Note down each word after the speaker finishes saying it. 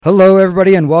Hello,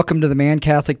 everybody, and welcome to the Man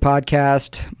Catholic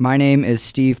Podcast. My name is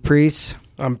Steve Priest.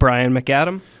 I'm Brian McAdam.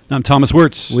 And I'm Thomas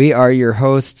Wirtz. We are your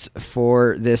hosts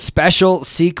for this special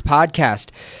SEEK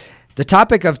podcast. The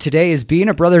topic of today is being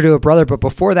a brother to a brother, but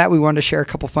before that, we wanted to share a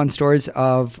couple fun stories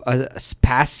of a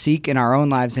past SEEK in our own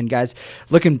lives. And guys,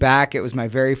 looking back, it was my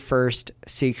very first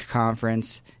SEEK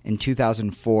conference in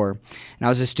 2004. And I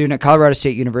was a student at Colorado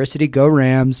State University, go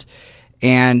Rams,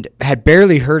 and had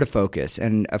barely heard of Focus.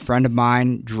 And a friend of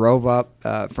mine drove up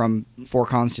from Fort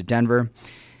Collins to Denver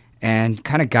and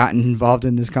kind of got involved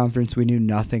in this conference we knew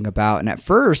nothing about. And at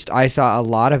first, I saw a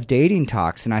lot of dating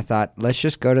talks, and I thought, let's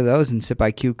just go to those and sit by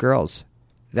cute girls.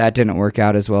 That didn't work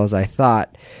out as well as I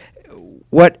thought.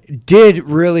 What did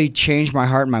really change my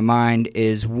heart and my mind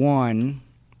is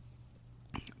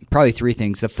probably three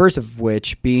things. The first of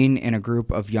which, being in a group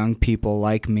of young people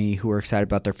like me who were excited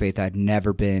about their faith. I'd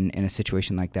never been in a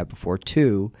situation like that before.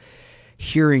 Two,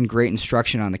 hearing great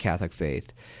instruction on the Catholic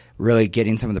faith, really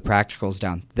getting some of the practicals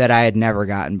down that I had never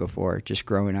gotten before, just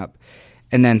growing up.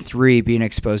 And then three, being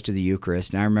exposed to the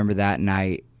Eucharist. And I remember that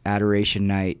night, Adoration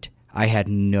Night, I had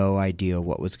no idea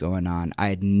what was going on. I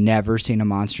had never seen a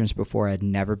monstrance before. I had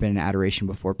never been in adoration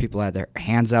before. People had their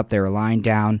hands up. They were lying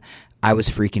down. I was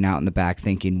freaking out in the back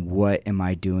thinking, what am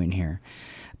I doing here?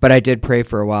 But I did pray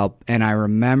for a while, and I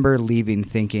remember leaving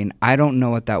thinking, I don't know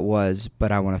what that was,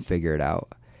 but I want to figure it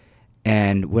out.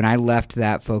 And when I left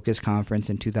that Focus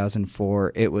conference in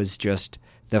 2004, it was just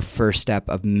the first step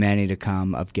of many to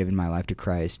come of giving my life to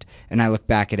Christ. And I look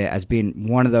back at it as being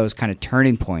one of those kind of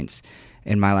turning points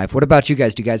in my life. What about you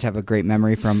guys? Do you guys have a great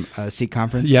memory from a SEEK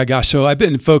conference? Yeah, gosh. So I've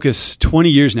been in Focus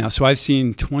 20 years now. So I've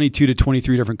seen 22 to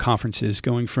 23 different conferences,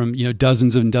 going from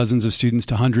dozens and dozens of students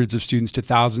to hundreds of students to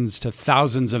thousands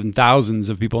and thousands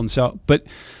of people. And so, but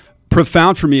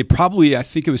profound for me, probably I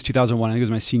think it was 2001. I think it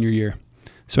was my senior year.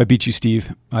 So I beat you,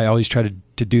 Steve. I always try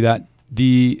to do that.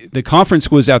 The conference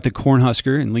was at the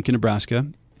Cornhusker in Lincoln, Nebraska,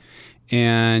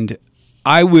 and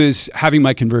I was having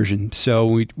my conversion. So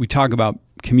we talk about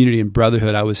community and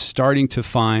brotherhood. I was starting to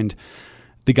find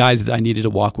the guys that I needed to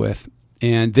walk with,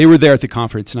 and they were there at the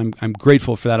conference, and I'm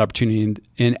grateful for that opportunity.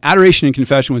 And Adoration and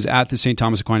Confession was at the St.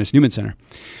 Thomas Aquinas Newman Center,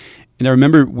 and I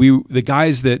remember the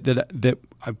guys that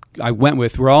I went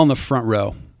with were all in the front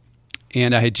row,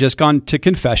 and I had just gone to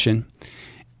confession,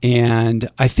 and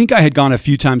I think I had gone a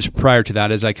few times prior to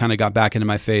that as I kind of got back into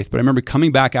my faith. But I remember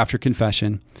coming back after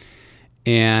confession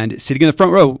and sitting in the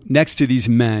front row next to these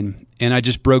men, and I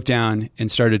just broke down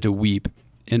and started to weep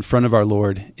in front of our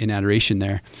Lord in adoration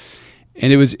there.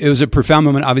 And it was a profound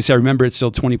moment. Obviously, I remember it still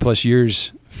 20 plus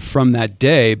years from that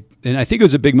day, and I think it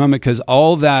was a big moment because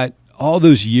all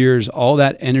those years, all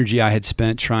that energy I had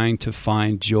spent trying to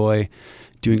find joy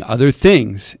doing other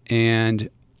things, and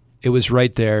it was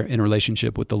right there in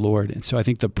relationship with the Lord. And so I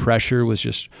think the pressure was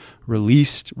just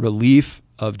relief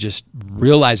of just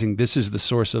realizing this is the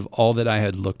source of all that I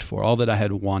had looked for, all that I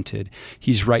had wanted.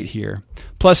 He's right here.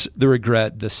 Plus the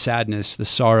regret, the sadness, the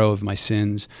sorrow of my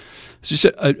sins. It's just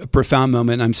a profound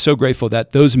moment. I'm so grateful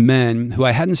that those men who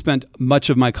I hadn't spent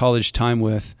much of my college time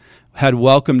with had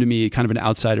welcomed me, kind of an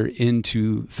outsider,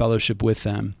 into fellowship with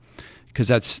them. Because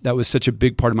that was such a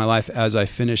big part of my life as I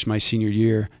finished my senior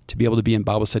year, to be able to be in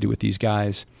Bible study with these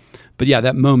guys. But yeah,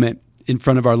 that moment in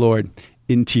front of our Lord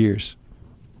in tears.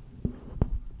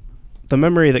 The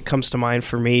memory that comes to mind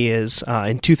for me is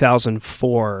in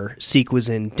 2004, SEEK was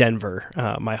in Denver,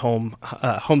 my home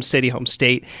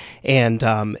state, and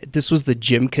this was the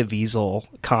Jim Caviezel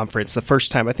conference. The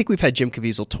first time, I think we've had Jim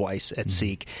Caviezel twice at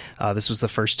SEEK. This was the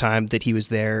first time that he was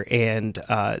there, and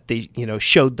they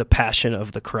showed the Passion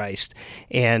of the Christ,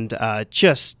 and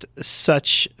just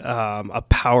such a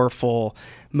powerful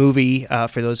movie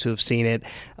for those who have seen it.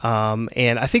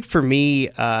 And I think for me,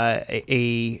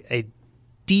 a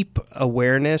deep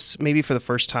awareness, maybe for the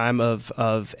first time,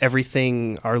 of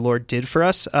everything our Lord did for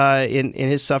us in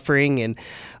his suffering and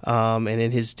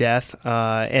in his death,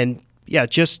 and yeah,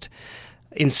 just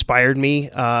inspired me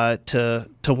to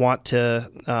want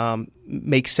to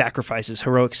make sacrifices,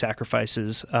 heroic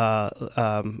sacrifices,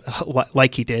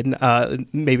 like he did.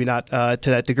 Maybe not to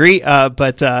that degree,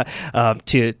 but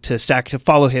to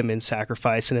follow him in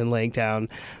sacrifice and in laying down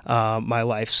my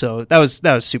life. So that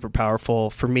was super powerful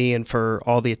for me and for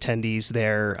all the attendees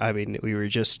there. I mean, we were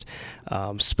just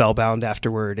spellbound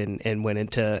afterward, and went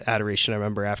into adoration. I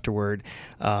remember afterward,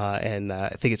 and I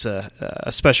think it's a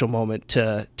special moment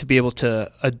to be able to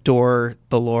adore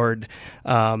the Lord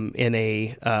in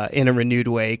a renewed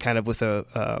way, kind of with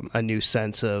a new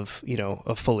sense of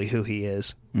fully who he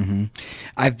is. Mm-hmm.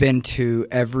 I've been to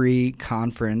every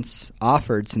conference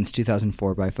offered since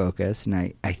 2004 by Focus,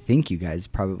 and I think you guys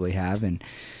probably have. And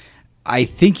I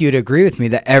think you'd agree with me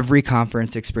that every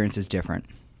conference experience is different,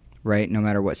 right? No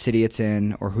matter what city it's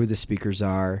in or who the speakers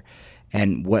are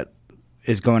and what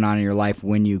is going on in your life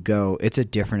when you go, it's a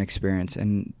different experience,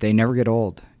 and they never get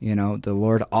old. You know, the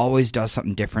Lord always does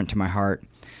something different to my heart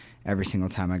every single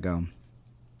time I go.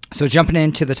 So jumping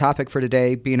into the topic for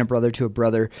today, being a brother to a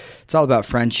brother, it's all about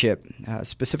friendship,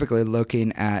 specifically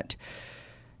looking at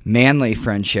manly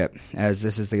friendship, as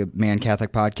this is the Man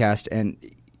Catholic Podcast. And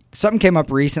something came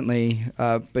up recently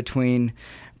between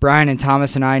Brian and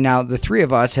Thomas and I. Now, the three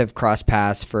of us have crossed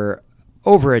paths for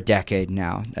over a decade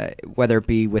now, whether it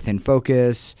be within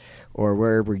Focus or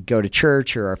where we go to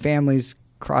church or our families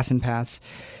crossing paths.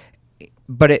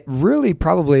 But it really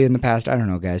probably in the past, I don't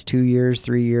know, guys, 2 years,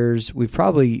 3 years, we've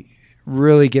probably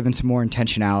really given some more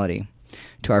intentionality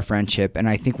to our friendship. And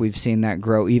I think we've seen that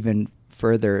grow even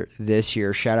further this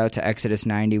year. Shout out to Exodus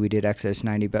 90. We did Exodus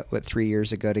 90 but 3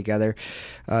 years ago together.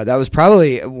 That was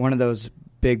probably one of those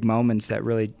big moments that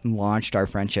really launched our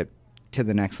friendship to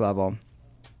the next level.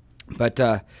 But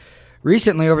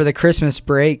recently over the Christmas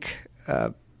break,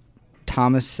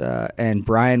 Thomas and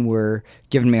Brian were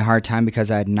giving me a hard time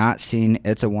because I had not seen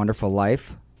It's a Wonderful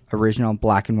Life, original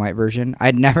black and white version.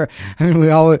 We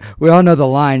all know the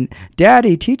line,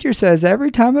 Daddy, teacher says every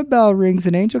time a bell rings,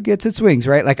 an angel gets its wings,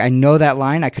 right? Like, I know that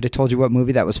line. I could have told you what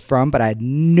movie that was from, but I had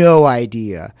no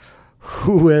idea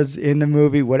who was in the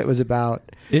movie, what it was about.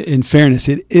 In fairness,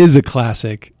 it is a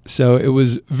classic. So it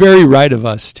was very right of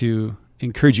us to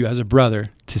encourage you as a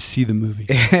brother to see the movie.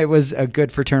 It was a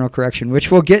good fraternal correction, which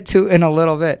we'll get to in a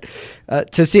little bit,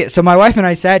 to see it. So my wife and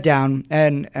I sat down,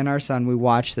 and our son, we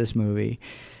watched this movie,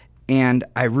 and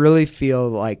I really feel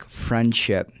like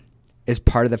friendship is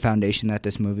part of the foundation that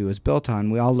this movie was built on.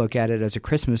 We all look at it as a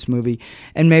Christmas movie,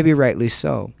 and maybe rightly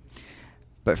so.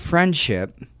 But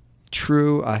friendship,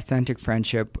 true, authentic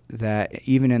friendship, that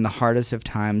even in the hardest of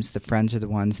times, the friends are the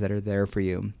ones that are there for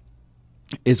you,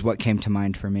 is what came to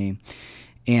mind for me.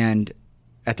 And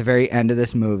at the very end of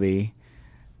this movie,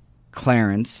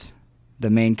 Clarence, the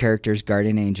main character's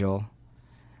guardian angel,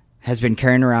 has been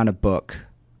carrying around a book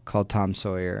called Tom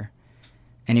Sawyer.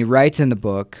 And he writes in the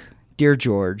book, Dear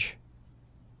George,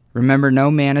 remember no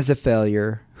man is a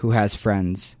failure who has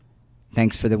friends.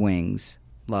 Thanks for the wings.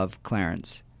 Love,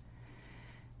 Clarence.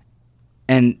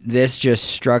 And this just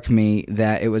struck me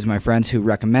that it was my friends who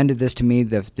recommended this to me,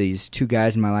 these two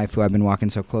guys in my life who I've been walking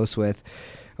so close with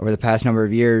over the past number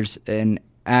of years. And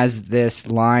as this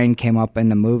line came up in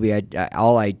the movie,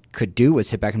 all I could do was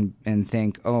sit back and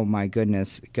think, oh my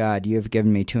goodness, God, you have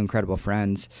given me two incredible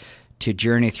friends to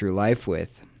journey through life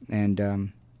with.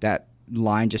 And that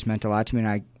line just meant a lot to me, and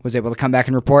I was able to come back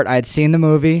and report I had seen the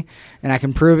movie, and I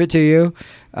can prove it to you.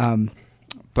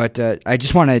 But I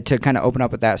just wanted to kind of open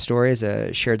up with that story as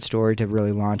a shared story to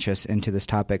really launch us into this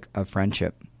topic of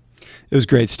friendship. It was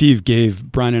great. Steve gave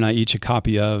Brian and I each a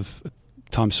copy of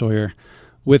Tom Sawyer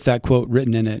with that quote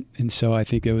written in it. And so I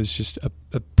think it was just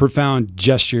a profound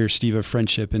gesture, Steve, of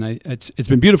friendship. And it's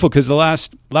been beautiful because the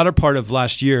latter part of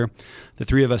last year, the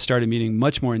three of us started meeting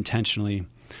much more intentionally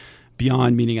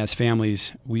beyond meeting as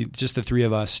families. Just the three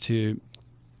of us to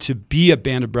be a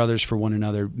band of brothers for one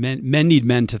another. Men need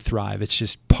men to thrive. It's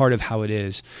just part of how it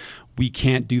is. We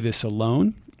can't do this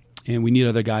alone, and we need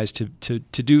other guys to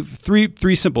do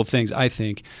three simple things, I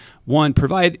think. One,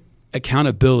 provide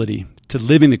accountability to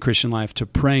living the Christian life, to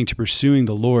praying, to pursuing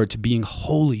the Lord, to being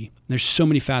holy. There's so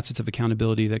many facets of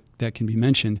accountability that can be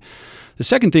mentioned. The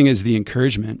second thing is the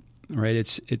encouragement,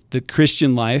 right? The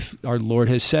Christian life, our Lord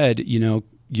has said,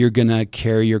 you're going to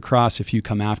carry your cross if you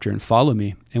come after and follow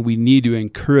me. And we need to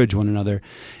encourage one another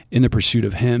in the pursuit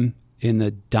of him, in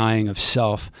the dying of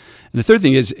self. And the third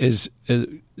thing is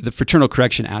the fraternal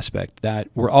correction aspect, that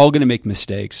we're all going to make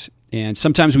mistakes. And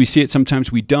sometimes we see it,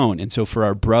 sometimes we don't. And so for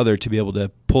our brother to be able to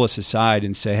pull us aside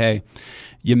and say, hey,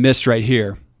 you missed right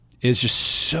here, is just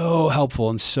so helpful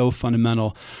and so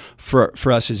fundamental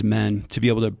for us as men to be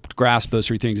able to grasp those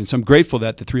three things. And so I'm grateful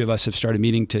that the three of us have started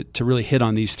meeting to really hit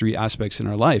on these three aspects in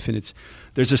our life. And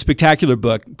there's a spectacular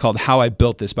book called How I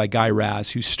Built This by Guy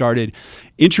Raz, who started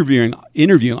interviewing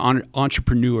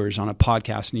entrepreneurs on a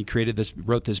podcast, and he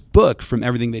wrote this book from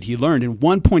everything that he learned. And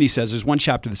one point he says, there's one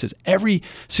chapter that says every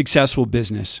successful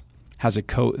business has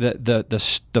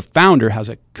the founder has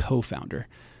a co-founder.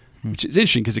 Which is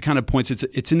interesting because it kind of points,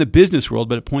 it's in the business world,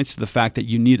 but it points to the fact that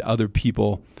you need other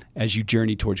people as you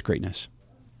journey towards greatness.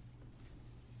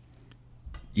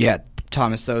 Yeah,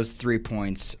 Thomas, those 3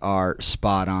 points are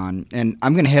spot on. And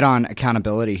I'm going to hit on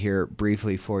accountability here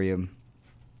briefly for you,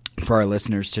 for our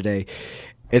listeners today.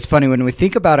 It's funny, when we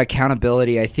think about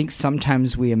accountability, I think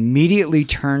sometimes we immediately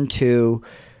turn to,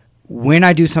 when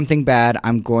I do something bad,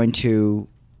 I'm going to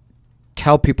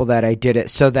tell people that I did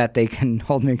it so that they can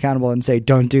hold me accountable and say,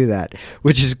 don't do that,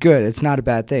 which is good. It's not a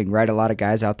bad thing, right? A lot of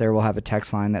guys out there will have a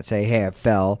text line that say, hey, I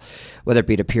fell, whether it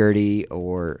be to purity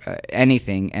or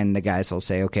anything. And the guys will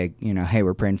say, okay, hey,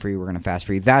 we're praying for you. We're going to fast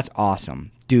for you. That's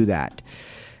awesome. Do that.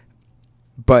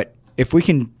 But if we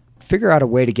can figure out a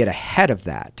way to get ahead of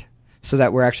that so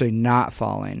that we're actually not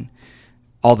falling,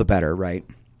 all the better, right?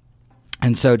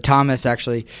 And so Thomas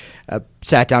actually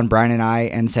sat down Brian and I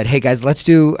and said, hey, guys, let's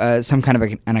do some kind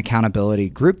of an accountability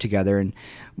group together. And,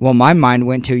 well, my mind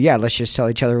went to, let's just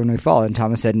tell each other when we fall. And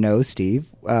Thomas said, no, Steve.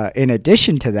 In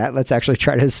addition to that, let's actually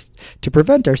try to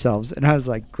prevent ourselves. And I was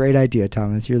like, great idea,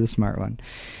 Thomas. You're the smart one.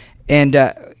 And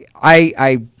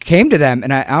I came to them,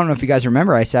 and I don't know if you guys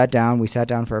remember, we sat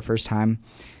down for our first time,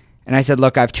 and I said,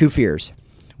 look, I have two fears.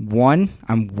 One,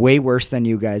 I'm way worse than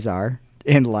you guys are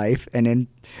in life and in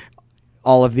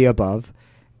all of the above.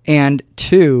 And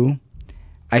two,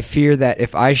 I fear that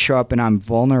if I show up and I'm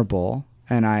vulnerable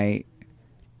and I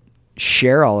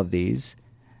share all of these,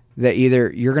 that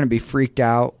either you're going to be freaked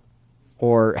out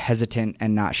or hesitant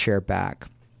and not share back.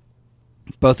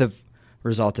 Both have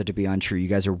resulted to be untrue. You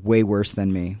guys are way worse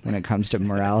than me when it comes to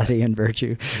morality and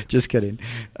virtue. Just kidding.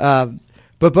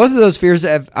 But both of those fears,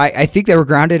 I think they were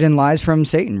grounded in lies from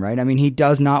Satan, right? I mean, he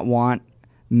does not want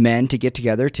men to get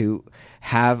together to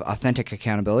have authentic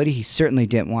accountability. He certainly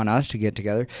didn't want us to get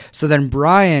together. So then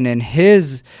Brian and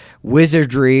his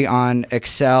wizardry on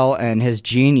Excel and his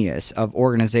genius of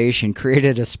organization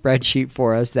created a spreadsheet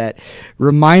for us that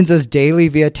reminds us daily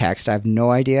via text. I have no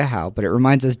idea how, but it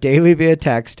reminds us daily via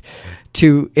text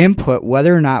to input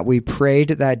whether or not we prayed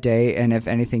that day and if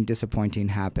anything disappointing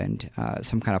happened,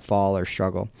 some kind of fall or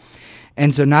struggle.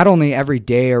 And so not only every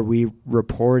day are we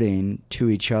reporting to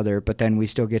each other, but then we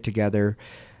still get together,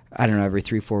 I don't know, every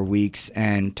 3-4 weeks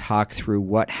and talk through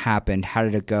what happened, how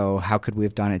did it go, how could we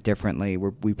have done it differently.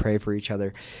 We pray for each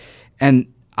other.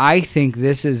 And I think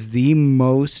this is the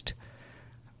most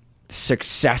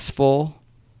successful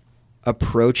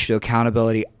approach to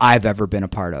accountability I've ever been a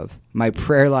part of. My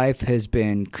prayer life has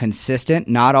been consistent,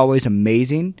 not always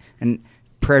amazing, and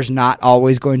prayer's not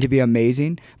always going to be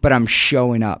amazing, but I'm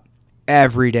showing up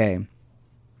every day.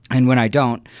 And when I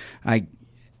don't, I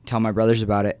tell my brothers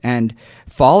about it. And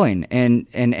falling in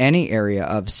any area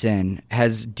of sin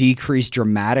has decreased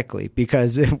dramatically,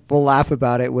 because we'll laugh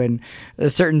about it when a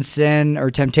certain sin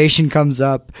or temptation comes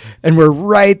up and we're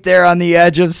right there on the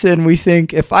edge of sin. We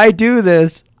think, if I do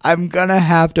this, I'm going to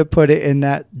have to put it in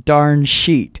that darn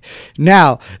sheet.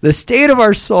 Now, the state of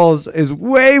our souls is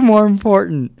way more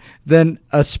important than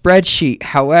a spreadsheet.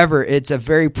 However, it's a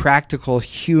very practical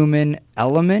human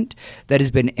element that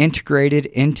has been integrated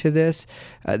into this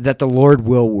that the Lord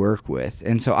will work with.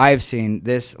 And so I've seen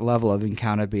this level of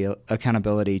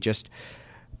accountability just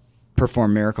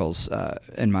perform miracles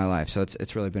in my life. So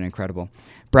it's really been incredible.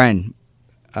 Brian,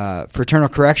 fraternal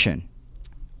correction.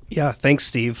 Yeah, thanks,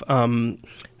 Steve.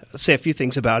 Say a few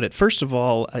things about it. First of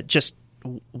all, just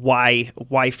why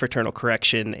fraternal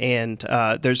correction? And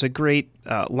there's a great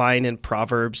line in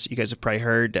Proverbs you guys have probably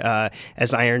heard,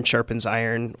 as iron sharpens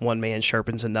iron, one man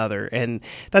sharpens another. And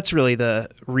that's really the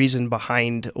reason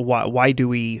behind why do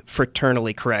we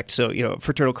fraternally correct. So,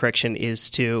 fraternal correction is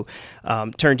to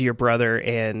turn to your brother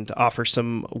and offer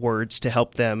some words to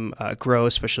help them grow,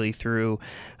 especially through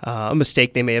a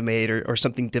mistake they may have made or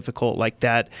something difficult like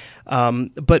that.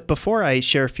 But before I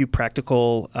share a few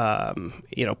practical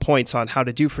points on how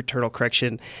to do fraternal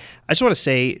correction, I just want to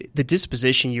say the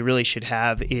disposition you really should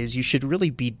have is you should really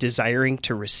be desiring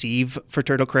to receive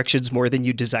fraternal corrections more than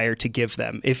you desire to give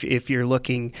them. If you're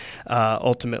looking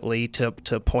ultimately to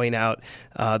point out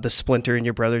the splinter in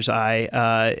your brother's eye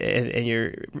and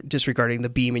you're disregarding the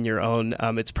beam in your own,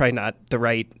 it's probably not the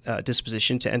right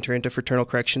disposition to enter into fraternal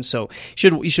correction. So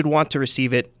you should want to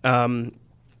receive it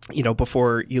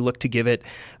before you look to give it.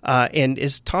 And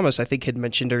as Thomas, I think, had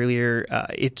mentioned earlier,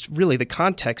 it's really the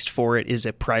context for it is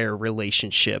a prior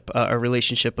relationship, a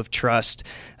relationship of trust,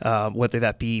 whether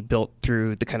that be built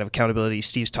through the kind of accountability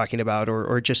Steve's talking about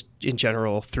or just in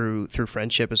general through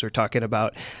friendship, as we're talking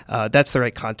about. That's the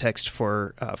right context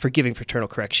for giving fraternal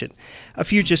correction. A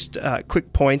few just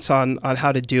quick points on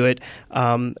how to do it.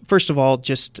 First of all,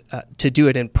 just to do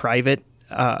it in private.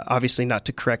 Obviously, not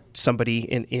to correct somebody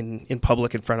in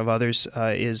public in front of others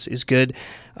is good.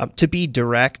 To be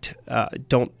direct, you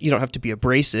don't have to be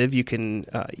abrasive. You can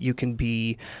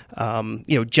be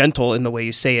gentle in the way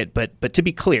you say it, but to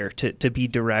be clear, to be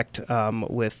direct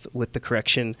with the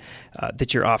correction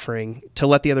that you're offering, to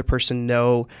let the other person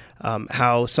know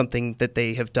how something that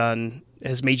they have done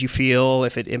has made you feel,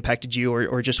 if it impacted you,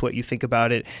 or just what you think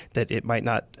about it, that it might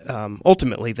not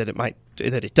ultimately that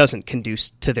it doesn't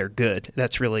conduce to their good.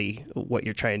 That's really what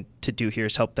you're trying to do here,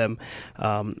 is help them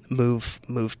move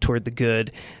toward the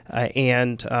good.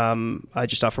 And I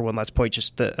just offer one last point: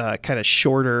 just the kind of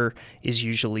shorter is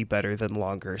usually better than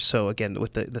longer. So again,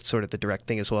 with that's sort of the direct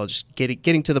thing as well, just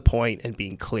getting to the point and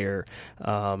being clear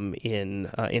in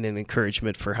an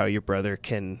encouragement for how your brother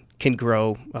can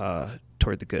grow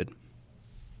toward the good.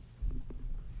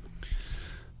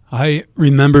 I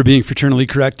remember being fraternally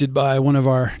corrected by one of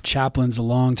our chaplains a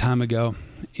long time ago,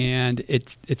 and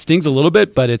it stings a little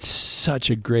bit, but it's such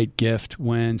a great gift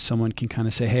when someone can kind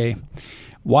of say, "Hey,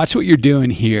 watch what you're doing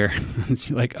here." It's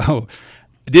like, "Oh,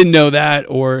 I didn't know that,"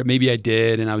 or maybe I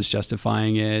did and I was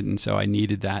justifying it, and so I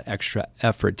needed that extra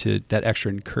effort, that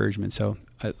extra encouragement. So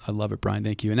I love it, Brian.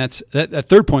 Thank you. And that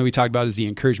third point we talked about is the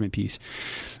encouragement piece.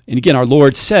 And again, our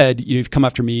Lord said, "You've come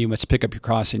after me, you must pick up your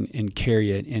cross and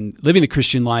carry it." And living the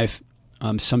Christian life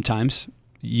sometimes,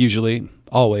 usually,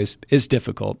 always, is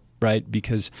difficult, right?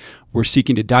 Because we're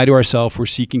seeking to die to ourselves, we're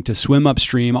seeking to swim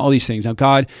upstream, all these things. Now,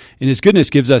 God, in His goodness,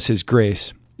 gives us His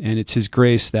grace. And it's His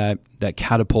grace that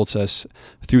catapults us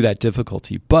through that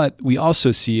difficulty. But we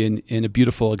also see in a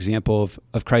beautiful example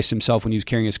of Christ Himself, when He was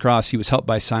carrying His cross, He was helped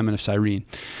by Simon of Cyrene.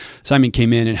 Simon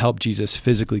came in and helped Jesus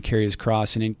physically carry His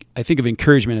cross. And I think of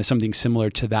encouragement as something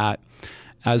similar to that,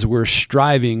 as we're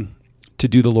striving to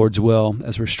do the Lord's will,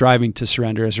 as we're striving to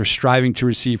surrender, as we're striving to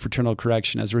receive fraternal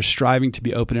correction, as we're striving to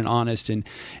be open and honest and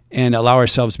allow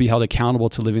ourselves to be held accountable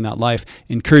to living that life.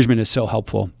 Encouragement is so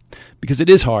helpful, because it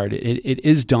is hard, it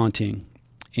is daunting,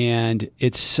 and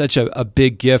it's such a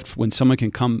big gift when someone can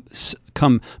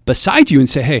come beside you and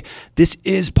say, "Hey, this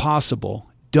is possible.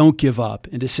 Don't give up."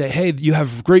 And to say, "Hey, you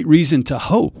have great reason to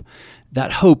hope."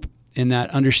 That hope and that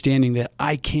understanding that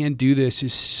I can do this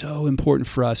is so important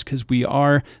for us, because we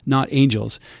are not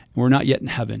angels. We're not yet in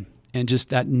heaven. And just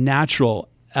that natural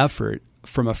effort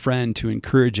from a friend to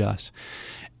encourage us,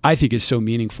 I think, is so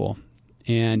meaningful.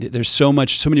 And there's so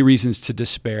many reasons to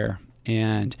despair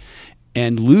and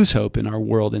lose hope in our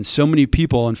world. And so many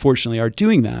people, unfortunately, are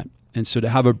doing that. And so to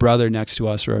have a brother next to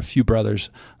us, or a few brothers,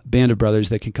 a band of brothers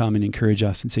that can come and encourage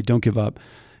us and say, "Don't give up,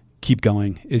 keep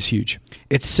going," is huge.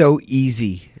 It's so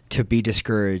easy to be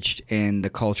discouraged in the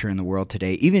culture in the world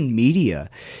today. Even media.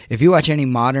 If you watch any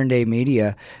modern day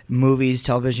media, movies,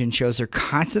 television shows, they're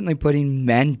constantly putting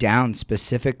men down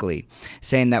specifically,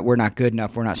 saying that we're not good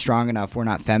enough, we're not strong enough, we're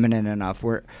not feminine enough,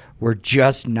 we're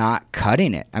just not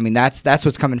cutting it. I mean, that's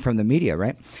what's coming from the media,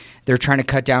 right? They're trying to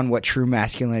cut down what true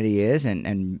masculinity is,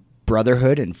 and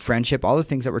brotherhood and friendship, all the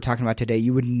things that we're talking about today,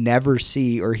 you would never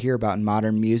see or hear about in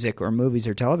modern music or movies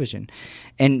or television.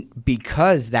 And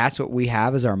because that's what we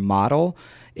have as our model,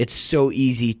 it's so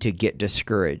easy to get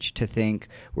discouraged, to think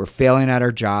we're failing at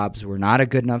our jobs, we're not a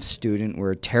good enough student,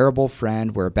 we're a terrible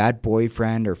friend, we're a bad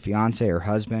boyfriend or fiance or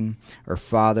husband or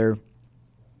father.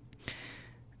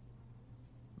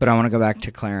 But I want to go back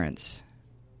to Clarence,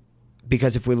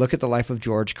 because if we look at the life of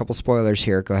George, a couple spoilers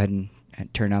here, go ahead and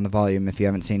turn down the volume if you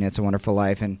haven't seen It's a Wonderful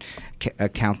Life, and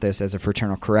count this as a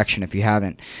fraternal correction if you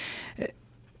haven't.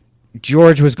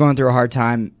 George was going through a hard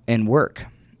time in work,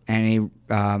 and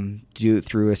he,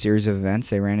 through a series of events,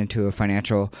 they ran into a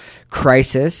financial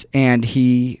crisis, and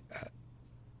he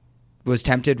was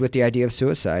tempted with the idea of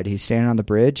suicide. He's standing on the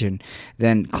bridge, and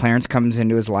then Clarence comes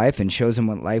into his life and shows him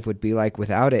what life would be like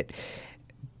without it.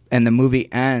 And the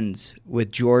movie ends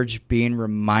with George being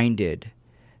reminded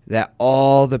that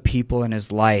all the people in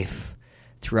his life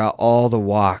throughout all the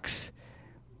walks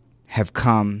have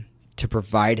come to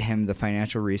provide him the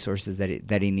financial resources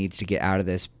that he needs to get out of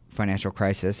this financial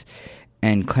crisis.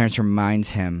 And Clarence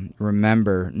reminds him,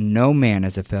 remember, no man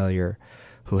is a failure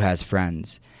who has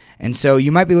friends. And so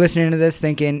you might be listening to this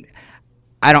thinking,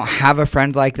 I don't have a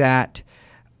friend like that,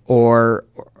 or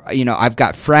I've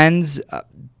got friends,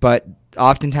 but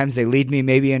oftentimes they lead me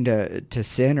maybe into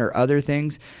sin or other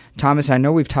things. Thomas, I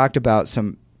know we've talked about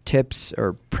some tips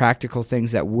or practical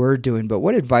things that we're doing, but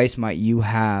what advice might you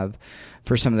have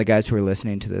for some of the guys who are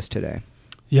listening to this today?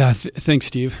 Yeah, thanks,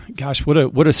 Steve. Gosh, what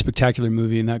a spectacular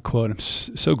movie in that quote. I'm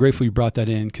so grateful you brought that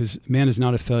in, because man is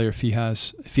not a failure if he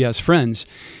has friends.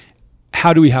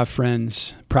 How do we have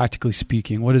friends, practically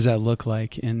speaking? What does that look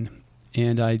like? And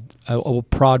I will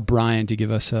prod Brian to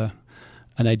give us an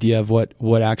idea of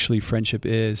what actually friendship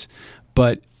is.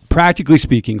 But practically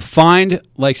speaking, find,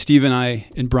 like Steve and I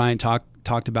and Brian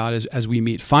talked about as we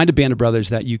meet, find a band of brothers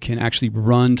that you can actually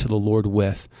run to the Lord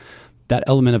with. That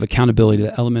element of accountability,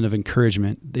 that element of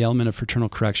encouragement, the element of fraternal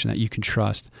correction that you can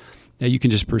trust, that you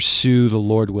can just pursue the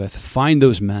Lord with. Find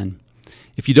those men.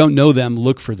 If you don't know them,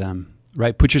 look for them.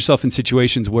 right? Put yourself in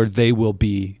situations where they will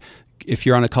be. If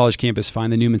you're on a college campus,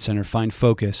 find the Newman Center, find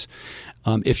Focus.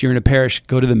 If you're in a parish,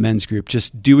 go to the men's group.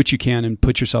 Just do what you can and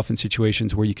put yourself in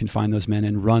situations where you can find those men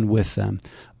and run with them.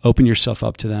 Open yourself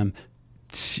up to them.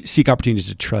 Seek opportunities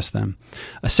to trust them.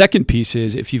 A second piece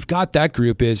is, if you've got that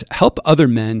group, is help other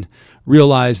men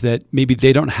realize that maybe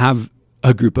they don't have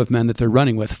a group of men that they're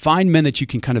running with. Find men that you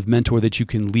can kind of mentor, that you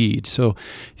can lead. So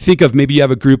think of, maybe you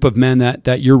have a group of men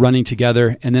that you're running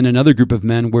together, and then another group of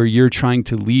men where you're trying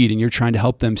to lead and you're trying to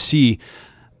help them see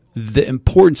the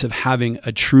importance of having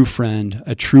a true friend,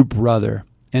 a true brother.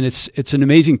 And it's an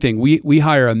amazing thing. We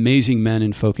hire amazing men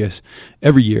in Focus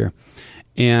every year.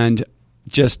 And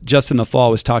just in the fall,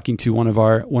 I was talking to one of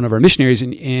our missionaries,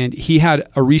 and he had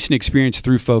a recent experience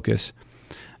through Focus.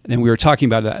 And we were talking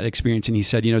about that experience, and he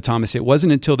said, Thomas, it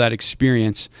wasn't until that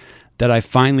experience that I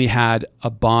finally had a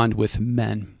bond with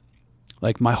men.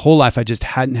 Like, my whole life, I just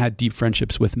hadn't had deep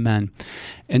friendships with men.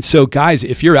 And so, guys,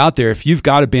 if you're out there, if you've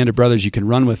got a band of brothers you can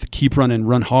run with, keep running,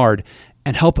 run hard,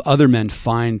 and help other men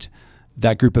find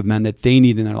that group of men that they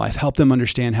need in their life. Help them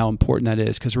understand how important that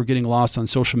is, because we're getting lost on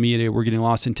social media. We're getting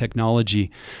lost in technology.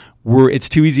 It's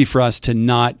too easy for us to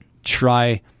not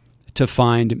try to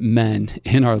find men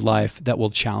in our life that will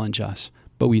challenge us.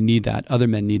 But we need that. Other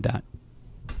men need that.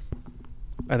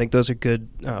 I think those are good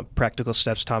practical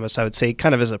steps, Thomas. I would say,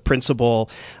 kind of as a principle,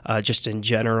 just in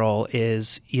general,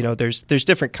 is there's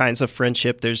different kinds of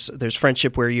friendship. There's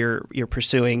friendship where you're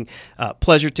pursuing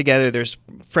pleasure together. There's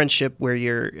friendship where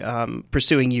you're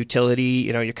pursuing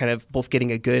utility. You're kind of both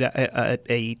getting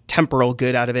a temporal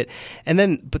good out of it.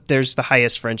 But there's the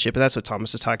highest friendship, and that's what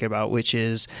Thomas is talking about, which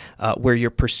is where you're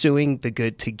pursuing the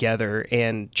good together.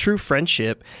 And true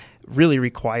friendship really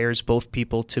requires both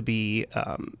people to be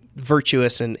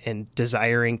virtuous and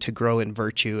desiring to grow in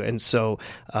virtue. And so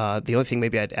the only thing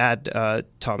maybe I'd add,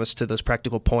 Thomas, to those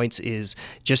practical points is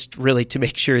just really to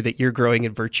make sure that you're growing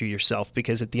in virtue yourself,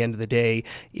 because at the end of the day,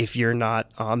 if you're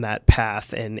not on that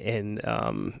path and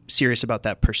serious about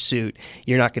that pursuit,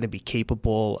 you're not going to be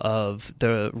capable of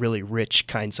the really rich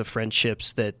kinds of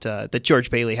friendships that George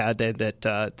Bailey had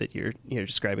that you're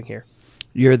describing here.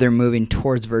 You're either moving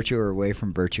towards virtue or away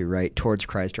from virtue, right? Towards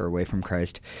Christ or away from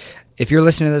Christ. If you're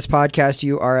listening to this podcast,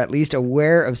 you are at least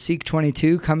aware of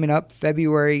SEEK22 coming up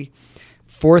February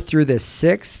 4th through the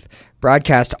 6th.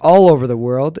 Broadcast all over the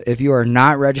world. If you are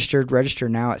not registered, register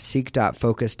now at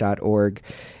seek.focus.org.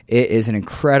 It is an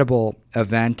incredible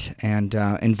event, and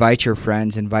invite your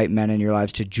friends, invite men in your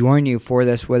lives to join you for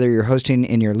this, whether you're hosting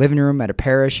in your living room, at a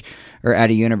parish, or at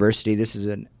a university. This is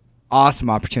an awesome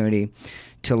opportunity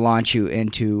to launch you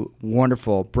into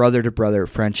wonderful brother-to-brother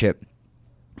friendship.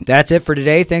 That's it for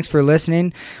today. Thanks for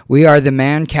listening. We are the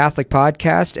Man Catholic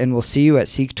Podcast, and we'll see you at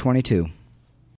SEEK22.